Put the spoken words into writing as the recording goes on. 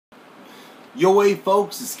Yo, hey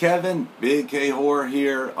folks, it's Kevin, Big K Horror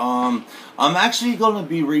here. I'm actually going to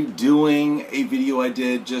be redoing a video I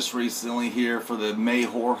did just recently here for the May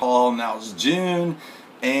Horror Haul. Now it's June,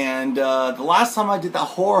 and the last time I did the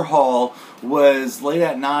Horror Haul was late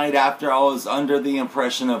at night after I was under the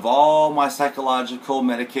impression of all my psychological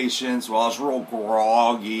medications. Well, I was real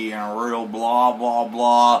groggy and real blah blah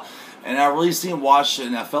blah. And I recently watched it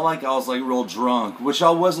and I felt like I was like real drunk, which I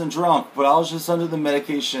wasn't drunk, but I was just under the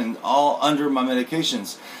medication, all under my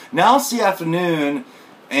medications. Now it's the afternoon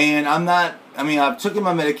and I've taken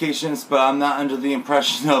my medications, but I'm not under the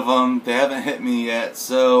impression of them. They haven't hit me yet.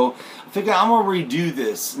 So I figured I'm going to redo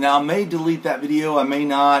this. Now I may delete that video, I may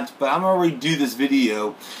not, but I'm going to redo this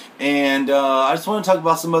video. And I just want to talk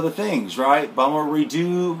about some other things, right? But I'm going to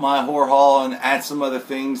redo my horror haul and add some other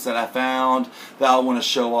things that I found that I want to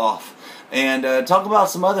show off. And talk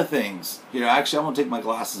about some other things. Here, actually, I'm going to take my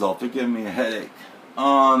glasses off. They're giving me a headache.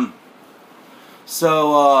 You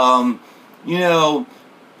know,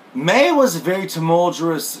 May was a very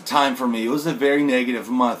tumultuous time for me. It was a very negative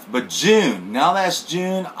month. But June, now that's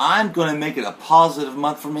June, I'm going to make it a positive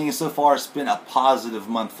month for me. And so far, it's been a positive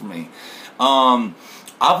month for me.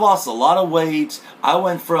 I've lost a lot of weight. I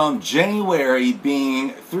went from January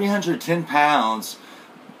being 310 pounds.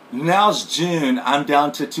 Now it's June, I'm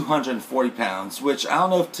down to 240 pounds, which I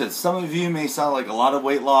don't know if to some of you may sound like a lot of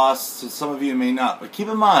weight loss, to some of you may not. But keep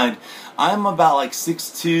in mind, I'm about like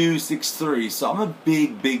 6'2", 6'3", so I'm a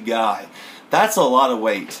big guy. That's a lot of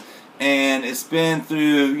weight. And it's been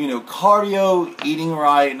through, you know, cardio, eating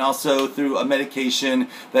right, and also through a medication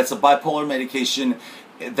that's a bipolar medication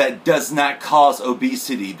that does not cause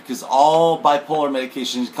obesity, because all bipolar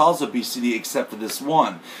medications cause obesity except for this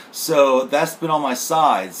one. So that's been on my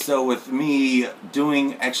side. So with me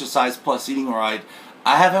doing exercise plus eating right,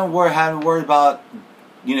 I haven't worried about,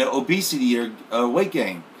 you know, obesity or weight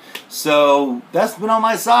gain. So that's been on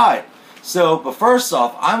my side. So, but first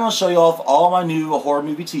off, I'm going to show you off all my new horror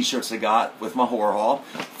movie t-shirts I got with my horror haul.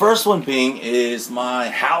 First one being is my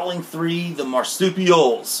Howling 3 The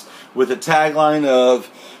Marsupials, with a tagline of,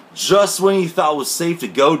 "Just when you thought it was safe to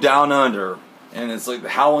go down under." And it's like the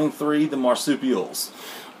Howling 3 The Marsupials.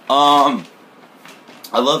 I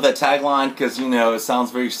love that tagline because, you know, it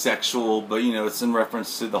sounds very sexual, but, you know, it's in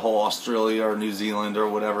reference to the whole Australia or New Zealand or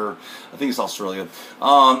whatever. I think it's Australia.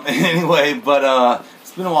 Anyway, but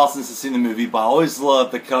it's been a while since I've seen the movie, but I always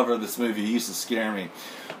loved the cover of this movie. It used to scare me.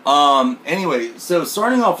 Anyway, so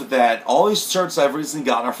starting off with that, all these shirts I've recently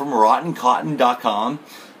gotten are from RottenCotton.com.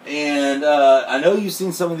 And I know you've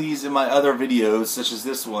seen some of these in my other videos, such as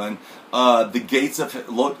this one, The Gates of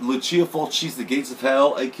Lucia Fulci's The Gates of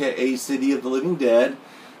Hell, aka City of the Living Dead.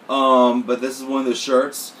 But this is one of the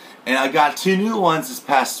shirts, and I got two new ones this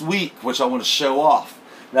past week, which I want to show off.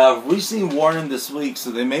 Now I've recently worn them this week, so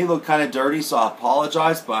they may look kind of dirty, so I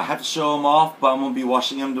apologize, but I have to show them off. But I'm going to be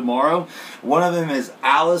washing them tomorrow. One of them is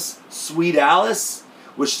Alice, Sweet Alice,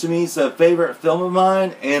 which to me is a favorite film of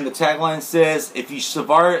mine, and the tagline says, if you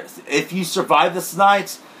survive this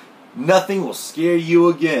night, nothing will scare you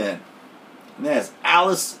again. And that's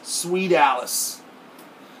Alice, Sweet Alice.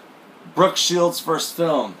 Brooke Shields' first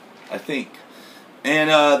film, I think. And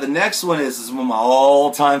the next one is one of my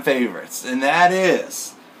all-time favorites, and that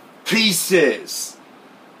is Pieces.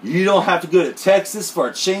 You don't have to go to Texas for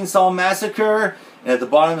a chainsaw massacre. And at the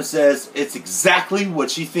bottom it says, it's exactly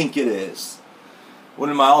what you think it is. One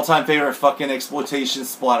of my all-time favorite fucking exploitation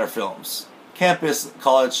splatter films. Campus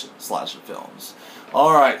college slasher films.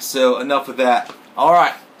 Alright, so enough of that.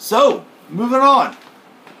 Alright, so moving on.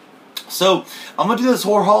 So I'm going to do this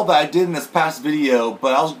horror haul that I did in this past video,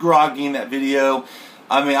 but I was groggy in that video.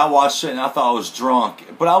 I mean, I watched it and I thought I was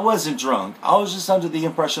drunk, but I wasn't drunk. I was just under the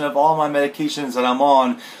impression of all my medications that I'm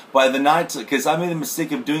on by the night, because I made the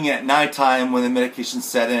mistake of doing it at nighttime when the medication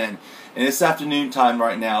set in. And it's afternoon time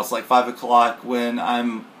right now. It's like 5 o'clock when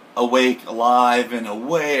I'm awake, alive, and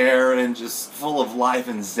aware, and just full of life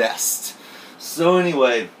and zest. So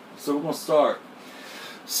anyway, so we're going to start.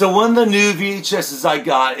 So one of the new VHSs I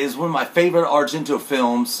got is one of my favorite Argento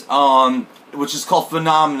films, which is called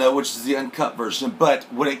Phenomena, which is the uncut version. But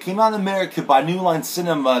when it came out in America by New Line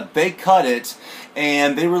Cinema, they cut it,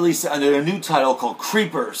 and they released it under a new title called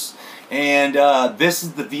Creepers. And this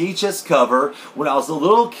is the VHS cover. When I was a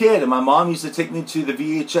little kid, and my mom used to take me to the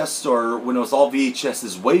VHS store when it was all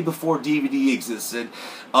VHSs, way before DVD existed,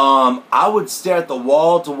 I would stare at the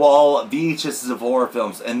wall-to-wall VHSs of horror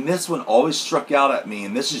films, and this one always struck out at me.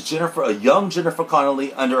 And this is a young Jennifer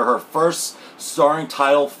Connelly under her first starring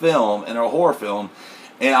title film in her horror film,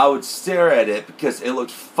 and I would stare at it because it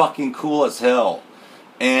looked fucking cool as hell.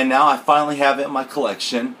 And now I finally have it in my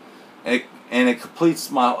collection. and it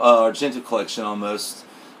completes my Argento collection almost,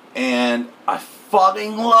 and I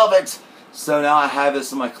fucking love it. So now I have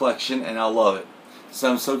this in my collection, and I love it.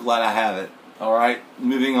 So I'm so glad I have it. Alright,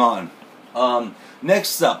 moving on.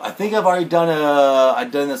 Next up, I think I've already done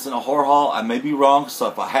this in a horror haul. I may be wrong, so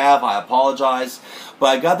if I have, I apologize. But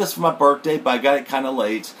I got this for my birthday, but I got it kind of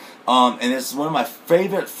late. And it's one of my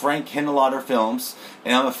favorite Frank Henenlotter films,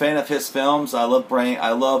 and I'm a fan of his films. I love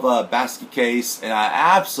Basket Case, and I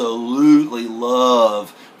absolutely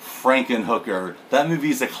love Frankenhooker. That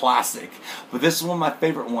movie is a classic, but this is one of my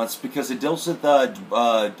favorite ones because it deals with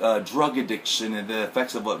drug addiction and the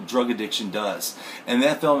effects of what drug addiction does. And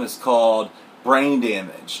that film is called Brain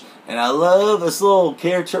Damage. And I love this little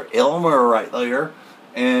character Elmer right there.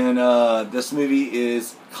 And this movie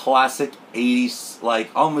is classic 80s,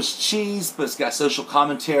 like almost cheese, but it's got social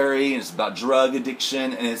commentary and it's about drug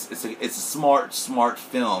addiction, and it's a smart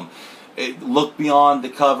film. Look beyond the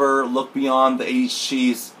cover, look beyond the 80s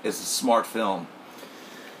cheese. It's a smart film.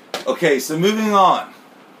 Okay, so moving on.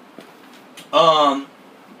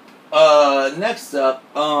 Next up,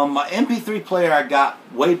 my MP3 player I got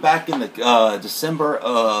way back in the December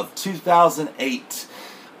of 2008.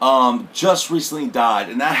 Just recently died,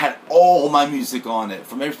 and that had all my music on it.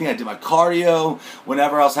 From everything I did, my cardio,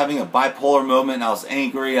 whenever I was having a bipolar moment and I was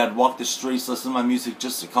angry, I'd walk the streets, listen to my music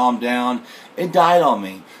just to calm down. It died on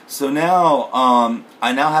me. So now,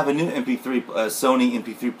 I now have a new MP3, Sony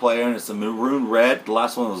MP3 player, and it's a maroon red. The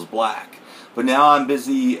last one was black. But now I'm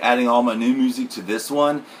busy adding all my new music to this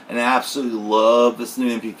one, and I absolutely love this new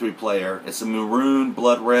MP3 player. It's a maroon,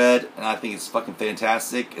 blood red, and I think it's fucking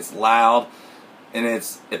fantastic. It's loud, and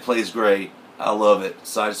it plays great. I love it.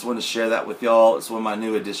 So I just want to share that with y'all. It's one of my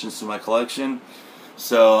new additions to my collection.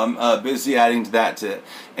 So I'm busy adding to that too.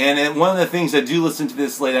 And then one of the things I do listen to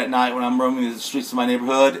this late at night when I'm roaming the streets of my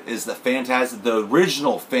neighborhood is the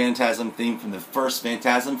original Phantasm theme from the first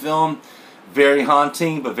Phantasm film. Very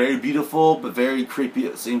haunting, but very beautiful, but very creepy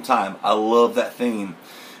at the same time. I love that theme.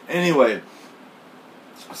 Anyway,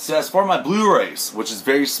 so as for my Blu-rays, which is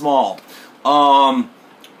very small,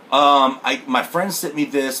 my friend sent me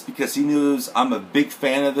this because he knows I'm a big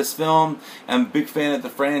fan of this film. I'm a big fan of the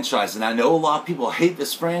franchise, and I know a lot of people hate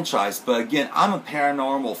this franchise, but again, I'm a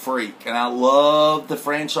paranormal freak, and I love the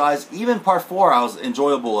franchise. Even Part 4 I was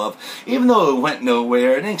enjoyable of, even though it went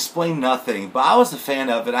nowhere, it didn't explain nothing, but I was a fan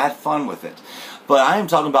of it. I had fun with it. But I am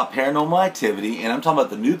talking about Paranormal Activity, and I'm talking about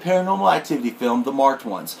the new Paranormal Activity film, the marked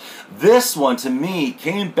ones. This one, to me,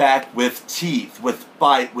 came back with teeth, with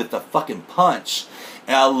bite, with a fucking punch.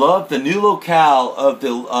 And I love the new locale of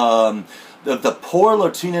the poor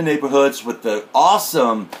Latino neighborhoods with the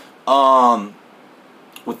awesome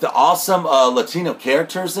Latino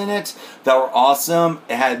characters in it that were awesome.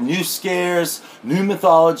 It had new scares, new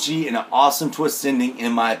mythology, and an awesome twist ending,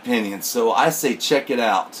 in my opinion. So I say check it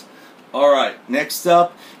out. Alright, next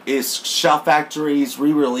up is Shout Factory's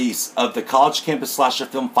re-release of the college campus slasher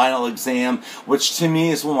film Final Exam, which to me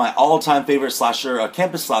is one of my all-time favorite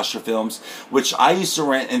campus slasher films, which I used to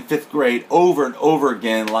rent in 5th grade over and over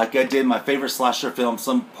again, like I did my favorite slasher film,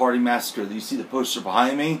 Some Party Massacre. You see the poster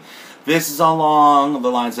behind me? This is along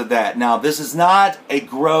the lines of that. Now, this is not a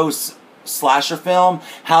gross slasher film.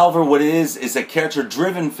 However, what it is a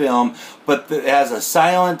character-driven film, but it has a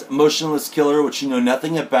silent, motionless killer, which you know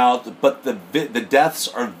nothing about, but the deaths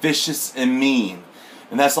are vicious and mean.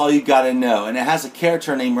 And that's all you gotta know. And it has a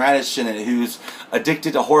character named Radish in it who's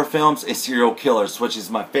addicted to horror films and serial killers, which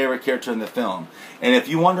is my favorite character in the film. And if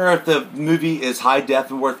you wonder if the movie is high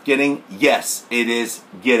def and worth getting, yes, it is.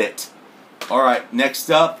 Get it. Alright,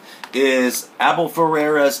 next up is Abel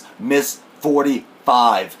Ferreira's Miss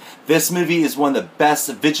 45. This movie is one of the best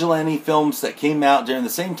vigilante films that came out during the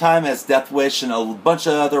same time as Death Wish and a bunch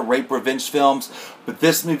of other rape revenge films, but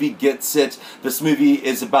this movie gets it. This movie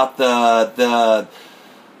is about the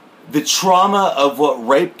trauma of what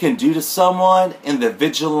rape can do to someone and the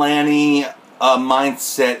vigilante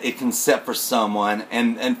mindset it can set for someone.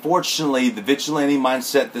 And unfortunately, the vigilante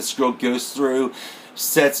mindset this girl goes through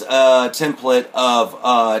sets a template of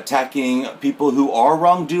attacking people who are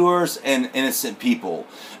wrongdoers and innocent people.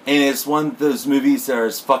 And it's one of those movies that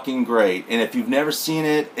is fucking great. And if you've never seen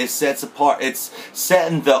it, it's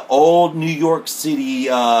set in the old New York City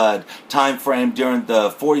time frame during the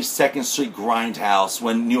 42nd Street Grindhouse,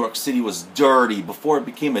 when New York City was dirty, before it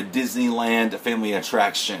became a Disneyland family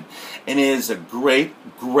attraction. And it is a great,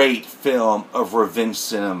 great film of revenge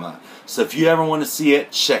cinema. So if you ever want to see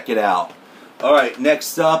it, check it out. Alright,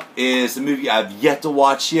 next up is a movie I've yet to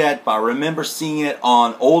watch yet, but I remember seeing it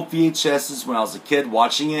on old VHSs when I was a kid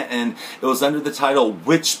watching it, and it was under the title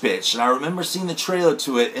Witch Bitch. And I remember seeing the trailer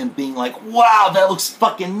to it and being like, wow, that looks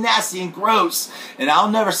fucking nasty and gross. And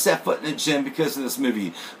I'll never set foot in a gym because of this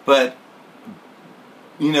movie. But,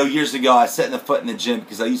 you know, years ago I set foot in the gym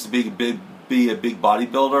because I used to be a big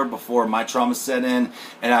bodybuilder before my trauma set in,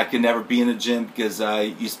 and I could never be in a gym because I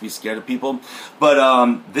used to be scared of people.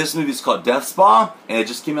 But this movie is called Death Spa, and it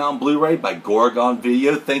just came out on Blu-ray by Gorgon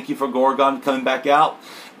Video. Thank you for Gorgon coming back out.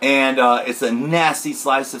 And it's a nasty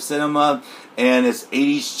slice of cinema, and it's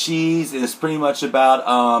 80s cheese, and it's pretty much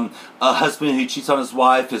about a husband who cheats on his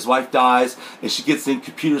wife dies, and she gets in the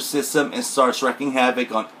computer system and starts wreaking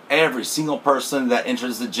havoc on every single person that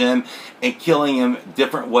enters the gym and killing him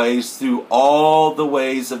different ways through all the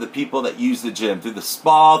ways of the people that use the gym, through the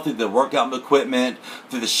spa, through the workout equipment,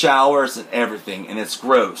 through the showers and everything, and it's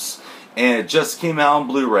gross. And it just came out on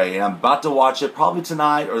Blu-ray, and I'm about to watch it probably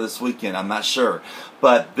tonight or this weekend, I'm not sure.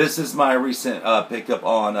 But this is my recent pickup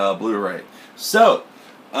on Blu-ray. So,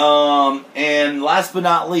 and last but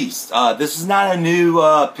not least, this is not a new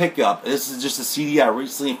pickup. This is just a CD I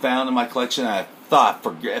recently found in my collection I thought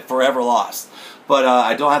forever lost. But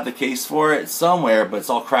I don't have the case for it somewhere, but it's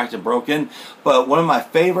all cracked and broken. But one of my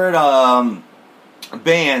favorite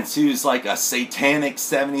bands who's like a satanic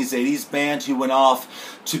 70s, 80s band who went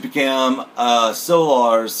off to become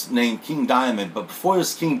Solars named King Diamond. But before he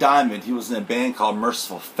was King Diamond, he was in a band called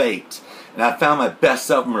Merciful Fate. And I found my best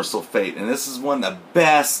of Merciful Fate. And this is one of the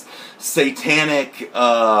best satanic,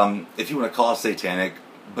 if you want to call it satanic,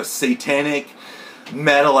 but satanic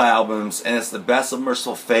metal albums. And it's the best of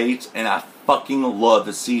Merciful Fate. And I fucking love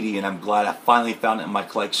the CD. And I'm glad I finally found it in my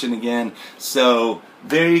collection again. So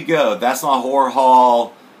there you go. That's my horror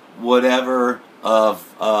haul, whatever, of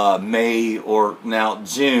May or now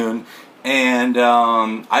June. And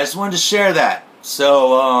I just wanted to share that.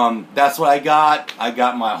 So that's what I got. I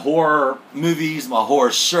got my horror movies, my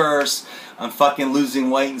horror shirts. I'm fucking losing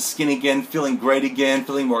weight and skin again, feeling great again,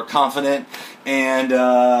 feeling more confident. And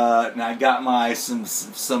I got my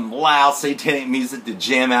some loud satanic music to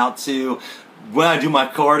jam out to when I do my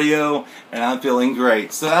cardio, and I'm feeling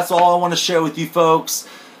great. So that's all I want to share with you folks.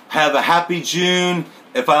 Have a happy June.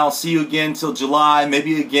 If I don't see you again till July,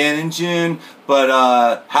 maybe again in June.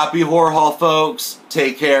 But happy horror haul, folks.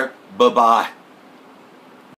 Take care. Bye-bye.